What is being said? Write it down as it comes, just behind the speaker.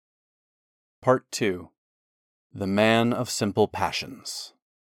Part 2. The Man of Simple Passions.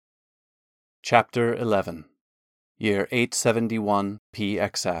 Chapter 11. Year 871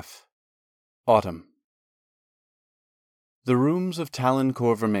 PXF. Autumn. The rooms of Talon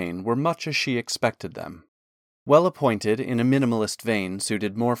Vermillion were much as she expected them. Well appointed in a minimalist vein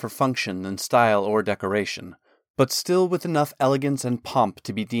suited more for function than style or decoration, but still with enough elegance and pomp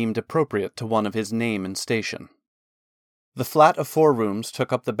to be deemed appropriate to one of his name and station. The flat of 4 rooms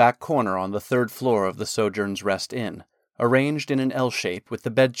took up the back corner on the 3rd floor of the Sojourn's Rest Inn, arranged in an L shape with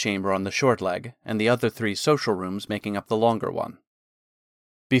the bedchamber on the short leg and the other 3 social rooms making up the longer one.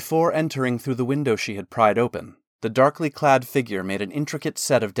 Before entering through the window she had pried open, the darkly clad figure made an intricate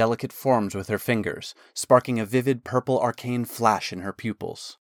set of delicate forms with her fingers, sparking a vivid purple arcane flash in her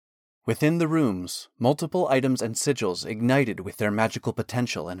pupils. Within the rooms, multiple items and sigils ignited with their magical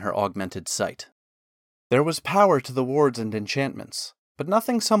potential in her augmented sight. There was power to the wards and enchantments, but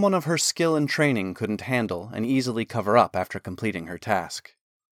nothing someone of her skill and training couldn't handle and easily cover up after completing her task.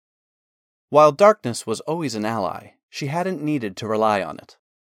 While darkness was always an ally, she hadn't needed to rely on it.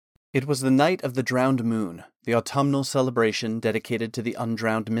 It was the night of the drowned moon, the autumnal celebration dedicated to the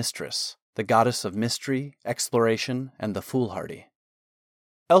undrowned mistress, the goddess of mystery, exploration, and the foolhardy.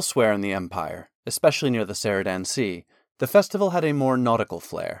 Elsewhere in the Empire, especially near the Ceradan Sea, the festival had a more nautical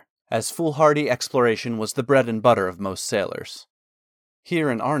flair, as foolhardy exploration was the bread and butter of most sailors.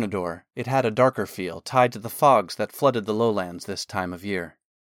 Here in Arnador, it had a darker feel tied to the fogs that flooded the lowlands this time of year.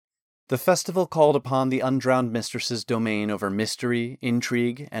 The festival called upon the undrowned mistress's domain over mystery,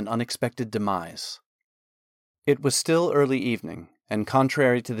 intrigue, and unexpected demise. It was still early evening, and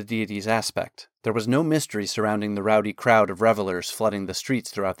contrary to the deity's aspect, there was no mystery surrounding the rowdy crowd of revelers flooding the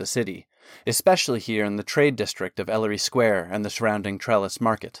streets throughout the city, especially here in the trade district of Ellery Square and the surrounding Trellis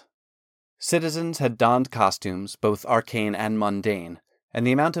Market. Citizens had donned costumes, both arcane and mundane, and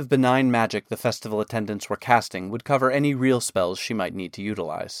the amount of benign magic the festival attendants were casting would cover any real spells she might need to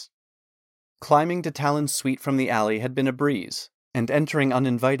utilize. Climbing to Talon's suite from the alley had been a breeze, and entering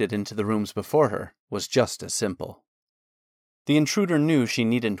uninvited into the rooms before her was just as simple. The intruder knew she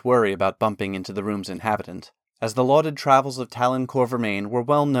needn't worry about bumping into the room's inhabitant, as the lauded travels of Talon Vermillion were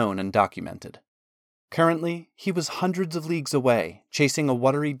well known and documented. Currently, he was hundreds of leagues away, chasing a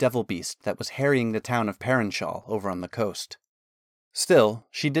watery devil beast that was harrying the town of Perrinshall over on the coast. Still,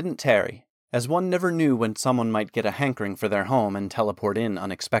 she didn't tarry, as one never knew when someone might get a hankering for their home and teleport in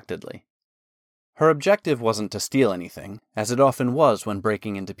unexpectedly. Her objective wasn't to steal anything, as it often was when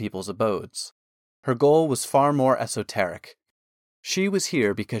breaking into people's abodes. Her goal was far more esoteric. She was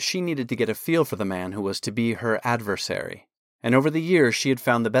here because she needed to get a feel for the man who was to be her adversary, and over the years she had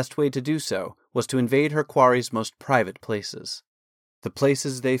found the best way to do so was to invade her quarry's most private places. The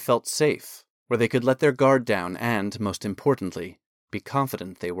places they felt safe, where they could let their guard down and, most importantly, be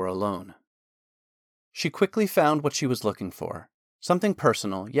confident they were alone. She quickly found what she was looking for, something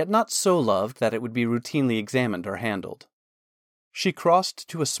personal, yet not so loved that it would be routinely examined or handled. She crossed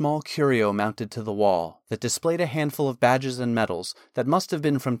to a small curio mounted to the wall that displayed a handful of badges and medals that must have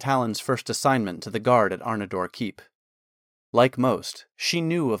been from Talon's first assignment to the guard at Arnador Keep. Like most, she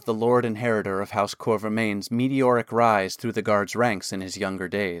knew of the Lord Inheritor of House Vermillion's meteoric rise through the guard's ranks in his younger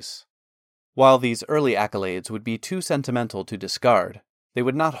days. While these early accolades would be too sentimental to discard, they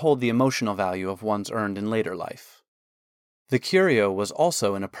would not hold the emotional value of ones earned in later life. The curio was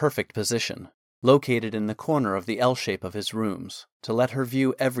also in a perfect position, located in the corner of the L shape of his rooms, to let her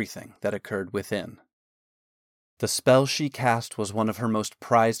view everything that occurred within. The spell she cast was one of her most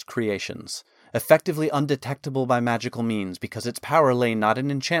prized creations, effectively undetectable by magical means because its power lay not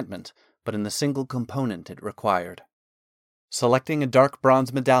in enchantment, but in the single component it required. Selecting a dark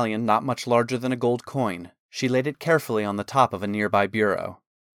bronze medallion not much larger than a gold coin, she laid it carefully on the top of a nearby bureau.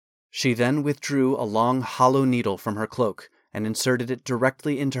 She then withdrew a long hollow needle from her cloak and inserted it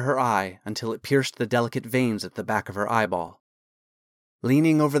directly into her eye until it pierced the delicate veins at the back of her eyeball.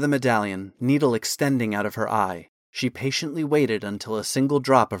 Leaning over the medallion, needle extending out of her eye, she patiently waited until a single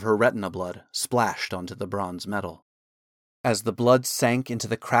drop of her retina blood splashed onto the bronze metal. As the blood sank into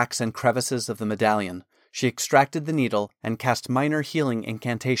the cracks and crevices of the medallion, she extracted the needle and cast minor healing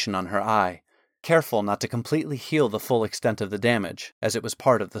incantation on her eye, careful not to completely heal the full extent of the damage, as it was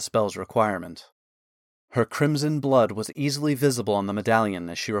part of the spell's requirement. Her crimson blood was easily visible on the medallion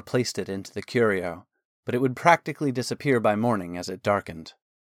as she replaced it into the curio, but it would practically disappear by morning as it darkened.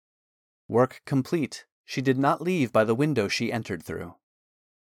 Work complete, she did not leave by the window she entered through.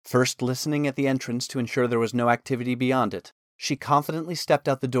 First listening at the entrance to ensure there was no activity beyond it, she confidently stepped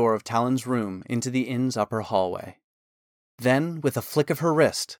out the door of Talon's room into the inn's upper hallway. Then, with a flick of her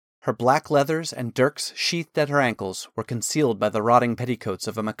wrist, Her black leathers and dirks sheathed at her ankles were concealed by the rotting petticoats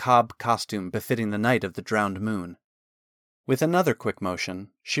of a macabre costume befitting the night of the drowned moon. With another quick motion,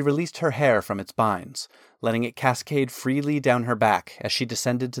 she released her hair from its binds, letting it cascade freely down her back as she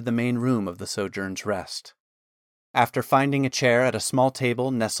descended to the main room of the Sojourn's Rest. After finding a chair at a small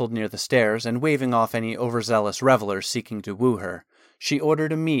table nestled near the stairs and waving off any overzealous revelers seeking to woo her, she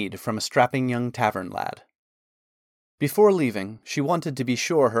ordered a mead from a strapping young tavern lad. Before leaving, she wanted to be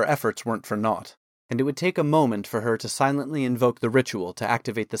sure her efforts weren't for naught, and it would take a moment for her to silently invoke the ritual to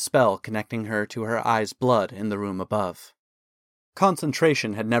activate the spell connecting her to her eye's blood in the room above.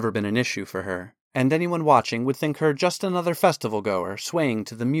 Concentration had never been an issue for her, and anyone watching would think her just another festival-goer swaying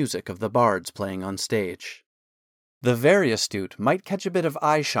to the music of the bards playing on stage. The very astute might catch a bit of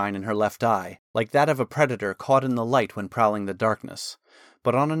eye shine in her left eye, like that of a predator caught in the light when prowling the darkness,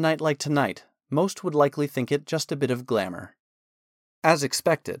 but on a night like tonight, most would likely think it just a bit of glamour. As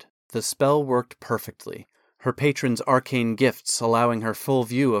expected, the spell worked perfectly, her patron's arcane gifts allowing her full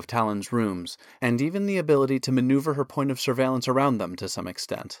view of Talon's rooms, and even the ability to maneuver her point of surveillance around them to some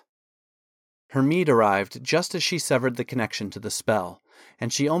extent. Her mead arrived just as she severed the connection to the spell,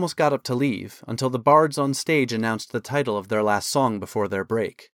 and she almost got up to leave until the bards on stage announced the title of their last song before their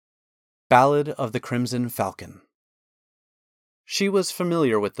break. Ballad of the Crimson Falcon. She was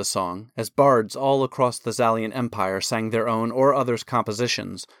familiar with the song, as bards all across the Zalian Empire sang their own or others'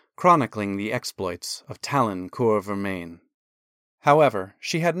 compositions, chronicling the exploits of Talon Coeur Vermain. However,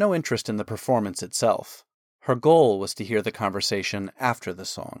 she had no interest in the performance itself. Her goal was to hear the conversation after the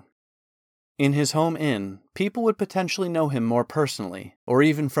song. In his home inn, people would potentially know him more personally, or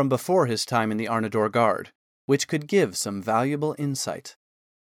even from before his time in the Arnador Guard, which could give some valuable insight.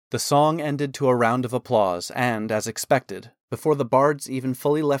 The song ended to a round of applause, and, as expected, before the bards even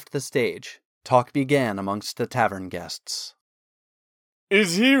fully left the stage, talk began amongst the tavern guests.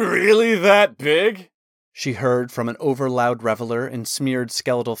 "Is he really that big?" she heard from an over-loud reveler in smeared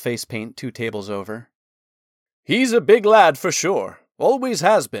skeletal face paint 2 tables over. "He's a big lad for sure, always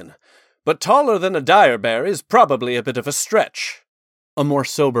has been, but taller than a dire bear is probably a bit of a stretch," a more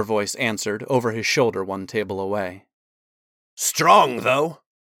sober voice answered over his shoulder 1 table away. "Strong, though,"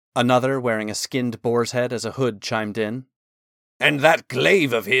 another wearing a skinned boar's head as a hood chimed in. "And that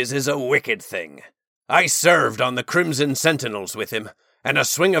glaive of his is a wicked thing. I served on the Crimson Sentinels with him, and a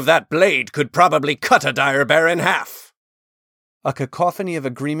swing of that blade could probably cut a dire bear in half." A cacophony of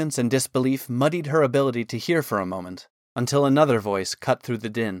agreements and disbelief muddied her ability to hear for a moment, until another voice cut through the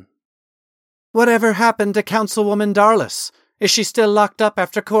din. "Whatever happened to Councilwoman Darlis? Is she still locked up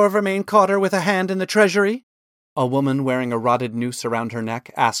after Coeur Vermain caught her with a hand in the treasury?" A woman wearing a rotted noose around her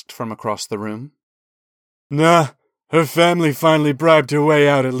neck asked from across the room. "Nah, her family finally bribed her way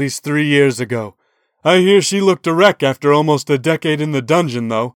out at least 3 years ago. I hear she looked a wreck after almost a decade in the dungeon,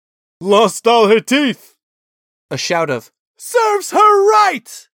 though. Lost all her teeth!" A shout of, "Serves her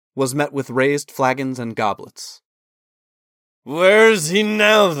right!" was met with raised flagons and goblets. "Where's he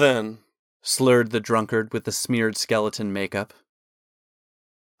now, then?" slurred the drunkard with the smeared skeleton makeup.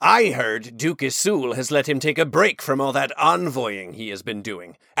 "I heard Duke Isul has let him take a break from all that envoying he has been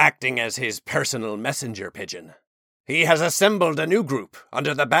doing, acting as his personal messenger pigeon. He has assembled a new group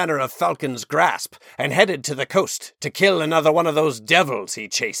under the banner of Falcon's Grasp and headed to the coast to kill another one of those devils he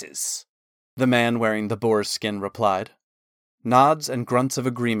chases," the man wearing the boar's skin replied. Nods and grunts of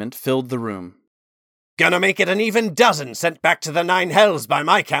agreement filled the room. "Gonna make it an even dozen sent back to the 9 hells by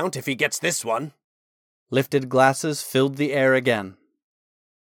my count if he gets this one." Lifted glasses filled the air again.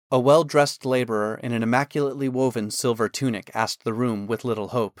 A well-dressed laborer in an immaculately woven silver tunic asked the room with little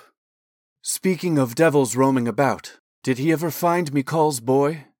hope. "Speaking of devils roaming about, did he ever find Mikal's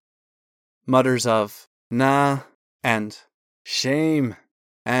boy?" Mutters of, "Nah," and "Shame,"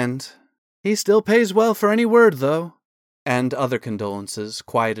 and "He still pays well for any word, though," and other condolences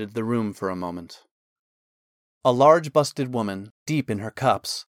quieted the room for a moment. A large busted woman, deep in her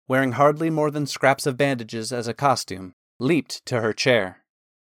cups, wearing hardly more than scraps of bandages as a costume, leaped to her chair.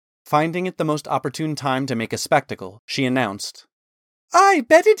 Finding it the most opportune time to make a spectacle, she announced, "I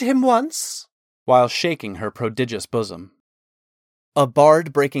bedded him once," while shaking her prodigious bosom. A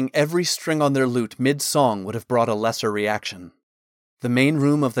bard breaking every string on their lute mid-song would have brought a lesser reaction. The main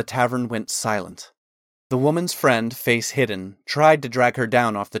room of the tavern went silent. The woman's friend, face hidden, tried to drag her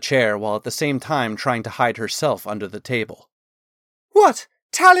down off the chair while at the same time trying to hide herself under the table. "What,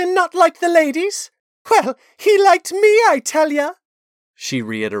 Talon not like the ladies? Well, he liked me, I tell ya," she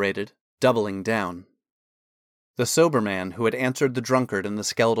reiterated, doubling down. The sober man who had answered the drunkard in the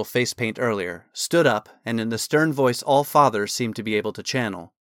skeletal face paint earlier stood up and in the stern voice all fathers seemed to be able to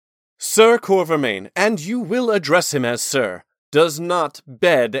channel. "Sir Coeur Vermain, and you will address him as sir. does not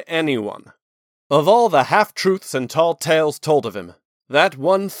bed anyone. Of all the half-truths and tall tales told of him, that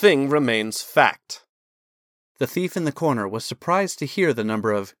one thing remains fact. The thief in the corner was surprised to hear the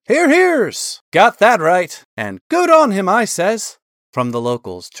number of "Here's! Got that right!" and "Good on him, I says!" from the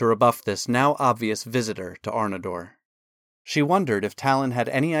locals to rebuff this now obvious visitor to Arnador. She wondered if Talon had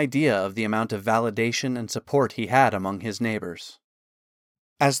any idea of the amount of validation and support he had among his neighbors.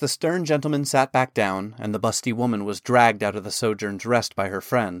 As the stern gentleman sat back down and the busty woman was dragged out of the Sojourn's Rest by her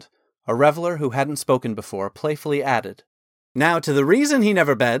friend, a reveler who hadn't spoken before playfully added, "Now to the reason he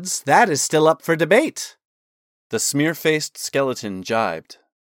never beds, that is still up for debate." The smear-faced skeleton jibed.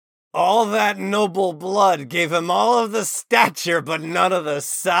 "All that noble blood gave him all of the stature but none of the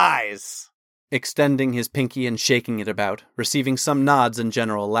size," extending his pinky and shaking it about, receiving some nods and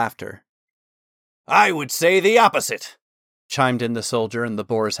general laughter. "I would say the opposite," chimed in the soldier in the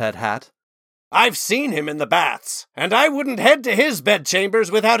boar's head hat. "I've seen him in the baths, and I wouldn't head to his bedchambers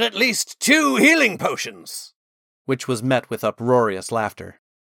without at least 2 healing potions," which was met with uproarious laughter.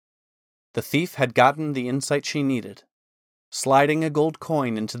 The thief had gotten the insight she needed. Sliding a gold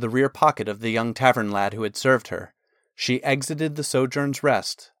coin into the rear pocket of the young tavern lad who had served her, she exited the Sojourn's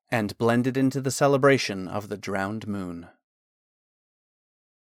Rest and blended into the celebration of the drowned moon.